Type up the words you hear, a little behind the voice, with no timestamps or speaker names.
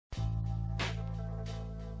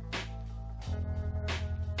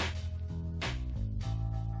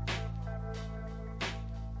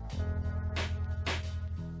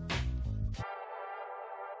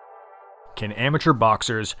Can amateur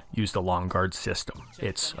boxers use the long guard system?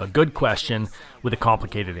 It's a good question with a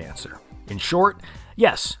complicated answer. In short,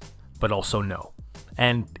 yes, but also no.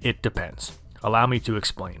 And it depends. Allow me to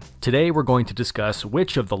explain. Today we're going to discuss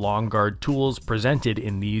which of the long guard tools presented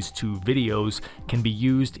in these two videos can be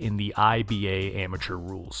used in the IBA amateur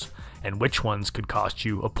rules, and which ones could cost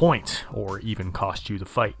you a point, or even cost you the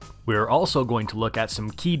fight. We're also going to look at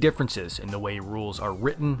some key differences in the way rules are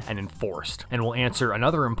written and enforced, and we'll answer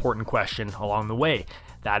another important question along the way.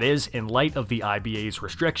 That is, in light of the IBA's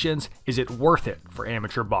restrictions, is it worth it for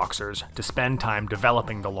amateur boxers to spend time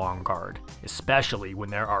developing the long guard, especially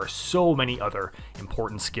when there are so many other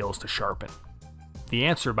important skills to sharpen? The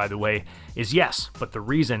answer, by the way, is yes, but the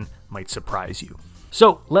reason might surprise you.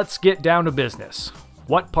 So let's get down to business.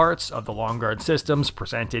 What parts of the long guard systems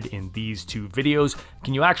presented in these two videos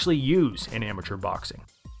can you actually use in amateur boxing?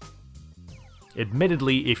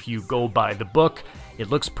 Admittedly, if you go by the book, it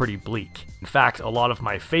looks pretty bleak. In fact, a lot of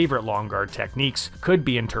my favorite long guard techniques could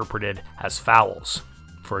be interpreted as fouls.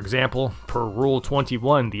 For example, per Rule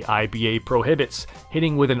 21, the IBA prohibits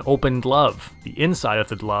hitting with an open glove, the inside of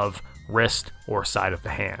the glove, wrist, or side of the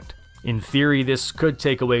hand. In theory, this could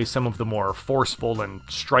take away some of the more forceful and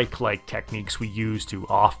strike-like techniques we use to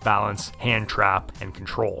off-balance, hand trap, and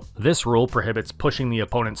control. This rule prohibits pushing the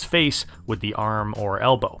opponent's face with the arm or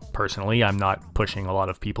elbow. Personally, I'm not pushing a lot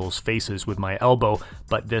of people's faces with my elbow,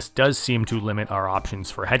 but this does seem to limit our options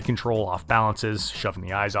for head control, off balances, shoving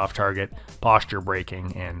the eyes off target, posture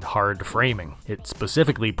breaking, and hard framing. It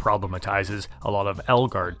specifically problematizes a lot of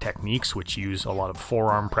L-guard techniques, which use a lot of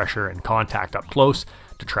forearm pressure and contact up close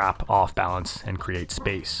to trap off balance and create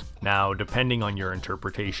space. Now, depending on your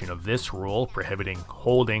interpretation of this rule prohibiting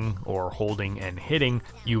holding or holding and hitting,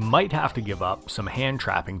 you might have to give up some hand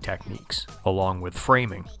trapping techniques, along with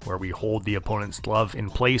framing, where we hold the opponent's glove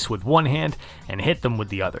in place with one hand and hit them with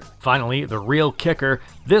the other. Finally, the real kicker,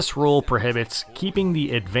 this rule prohibits keeping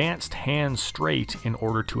the advanced hand straight in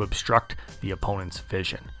order to obstruct the opponent's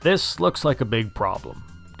vision. This looks like a big problem.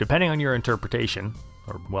 Depending on your interpretation,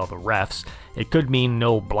 or well, the refs, it could mean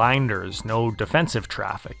no blinders, no defensive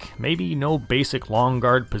traffic, maybe no basic long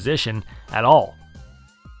guard position at all.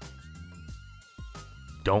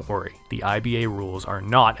 Don't worry, the IBA rules are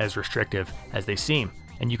not as restrictive as they seem,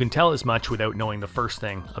 and you can tell as much without knowing the first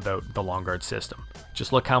thing about the long guard system.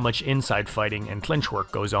 Just look how much inside fighting and clinch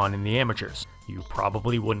work goes on in the amateurs. You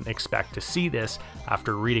probably wouldn't expect to see this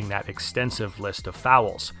after reading that extensive list of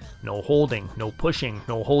fouls. No holding, no pushing,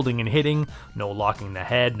 no holding and hitting, no locking the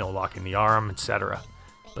head, no locking the arm, etc.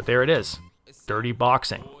 But there it is. Dirty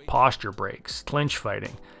boxing, posture breaks, clinch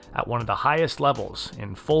fighting, at one of the highest levels,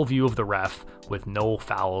 in full view of the ref, with no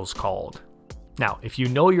fouls called. Now, if you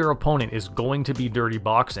know your opponent is going to be dirty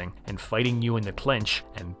boxing and fighting you in the clinch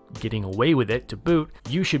and getting away with it to boot,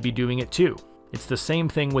 you should be doing it too. It's the same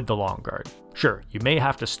thing with the long guard. Sure, you may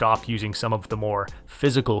have to stop using some of the more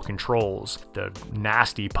physical controls, the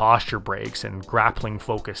nasty posture breaks and grappling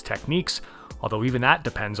focused techniques, although even that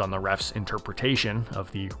depends on the ref's interpretation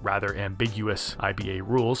of the rather ambiguous IBA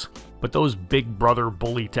rules. But those big brother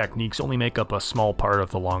bully techniques only make up a small part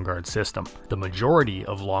of the long guard system. The majority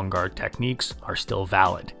of long guard techniques are still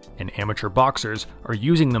valid, and amateur boxers are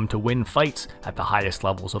using them to win fights at the highest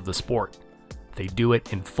levels of the sport. They do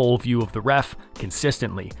it in full view of the ref,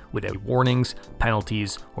 consistently, without warnings,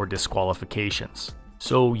 penalties, or disqualifications.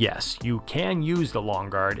 So yes, you can use the long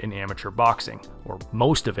guard in amateur boxing, or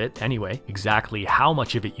most of it anyway. Exactly how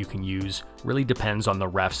much of it you can use really depends on the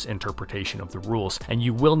ref's interpretation of the rules, and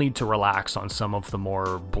you will need to relax on some of the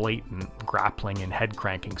more blatant grappling and head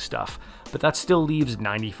cranking stuff, but that still leaves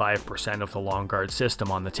 95% of the long guard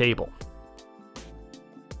system on the table.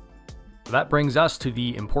 That brings us to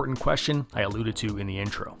the important question I alluded to in the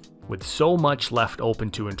intro. With so much left open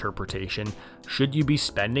to interpretation, should you be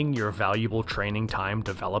spending your valuable training time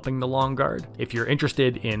developing the long guard? If you're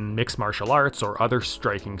interested in mixed martial arts or other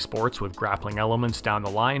striking sports with grappling elements down the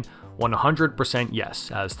line, 100% yes,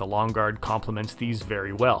 as the long guard complements these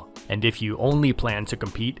very well. And if you only plan to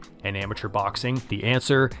compete in amateur boxing, the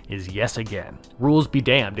answer is yes again. Rules be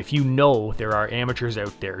damned if you know there are amateurs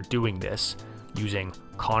out there doing this, using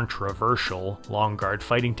controversial long guard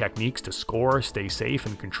fighting techniques to score, stay safe,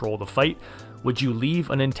 and control the fight. Would you leave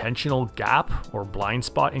an intentional gap or blind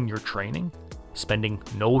spot in your training? Spending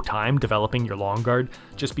no time developing your long guard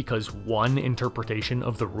just because one interpretation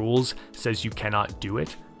of the rules says you cannot do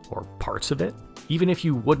it, or parts of it? Even if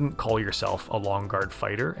you wouldn't call yourself a long guard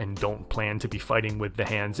fighter and don't plan to be fighting with the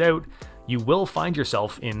hands out, you will find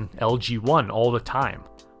yourself in LG1 all the time.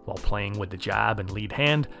 while playing with the jab and lead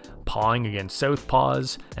hand, pawing against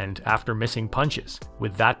southpaws, and after missing punches.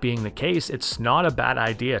 With that being the case, it's not a bad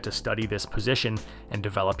idea to study this position and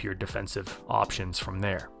develop your defensive options from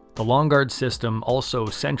there. The long guard system also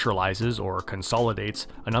centralizes or consolidates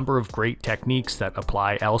a number of great techniques that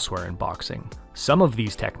apply elsewhere in boxing. Some of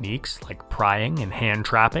these techniques, like prying and hand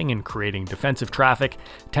trapping and creating defensive traffic,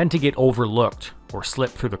 tend to get overlooked or slip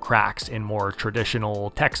through the cracks in more traditional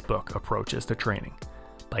textbook approaches to training.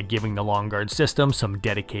 By giving the long guard system some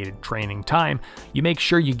dedicated training time, you make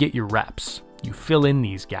sure you get your reps. You fill in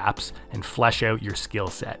these gaps and flesh out your skill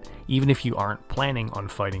set, even if you aren't planning on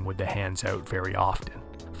fighting with the hands out very often.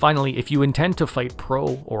 Finally, if you intend to fight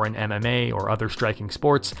pro or in MMA or other striking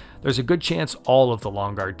sports, there's a good chance all of the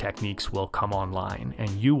long guard techniques will come online, and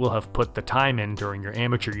you will have put the time in during your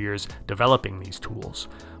amateur years developing these tools,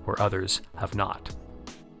 where others have not.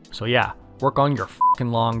 So yeah, work on your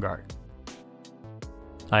fucking long guard.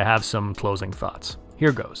 I have some closing thoughts.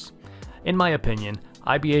 Here goes. In my opinion,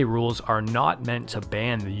 IBA rules are not meant to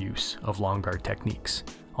ban the use of long guard techniques.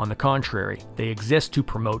 On the contrary, they exist to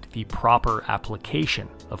promote the proper application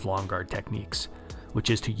of long guard techniques, which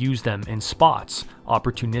is to use them in spots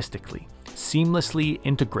opportunistically, seamlessly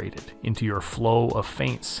integrated into your flow of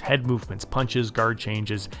feints, head movements, punches, guard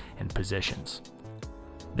changes, and positions.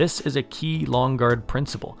 This is a key long guard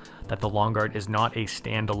principle, that the long guard is not a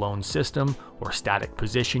standalone system or static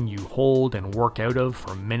position you hold and work out of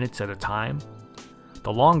for minutes at a time.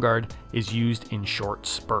 The long guard is used in short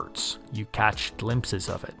spurts. You catch glimpses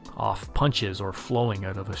of it, off punches or flowing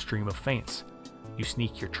out of a stream of feints. You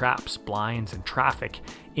sneak your traps, blinds, and traffic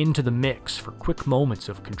into the mix for quick moments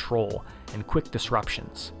of control and quick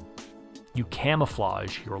disruptions. You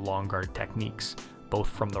camouflage your long guard techniques, both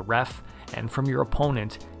from the ref and from your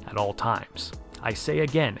opponent at all times. I say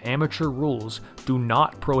again, amateur rules do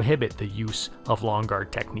not prohibit the use of long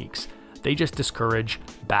guard techniques. They just discourage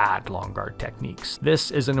bad long guard techniques.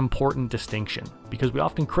 This is an important distinction because we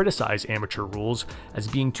often criticize amateur rules as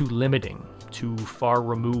being too limiting, too far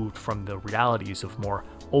removed from the realities of more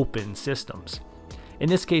open systems. In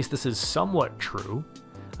this case, this is somewhat true.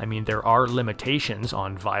 I mean, there are limitations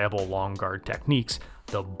on viable long guard techniques,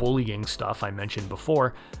 the bullying stuff I mentioned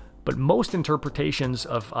before, but most interpretations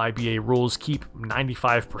of IBA rules keep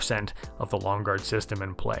 95% of the long guard system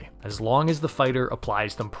in play, as long as the fighter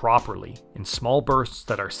applies them properly in small bursts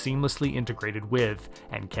that are seamlessly integrated with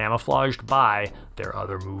and camouflaged by their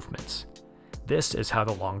other movements. This is how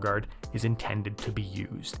the long guard is intended to be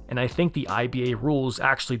used, and I think the IBA rules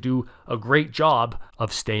actually do a great job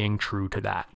of staying true to that.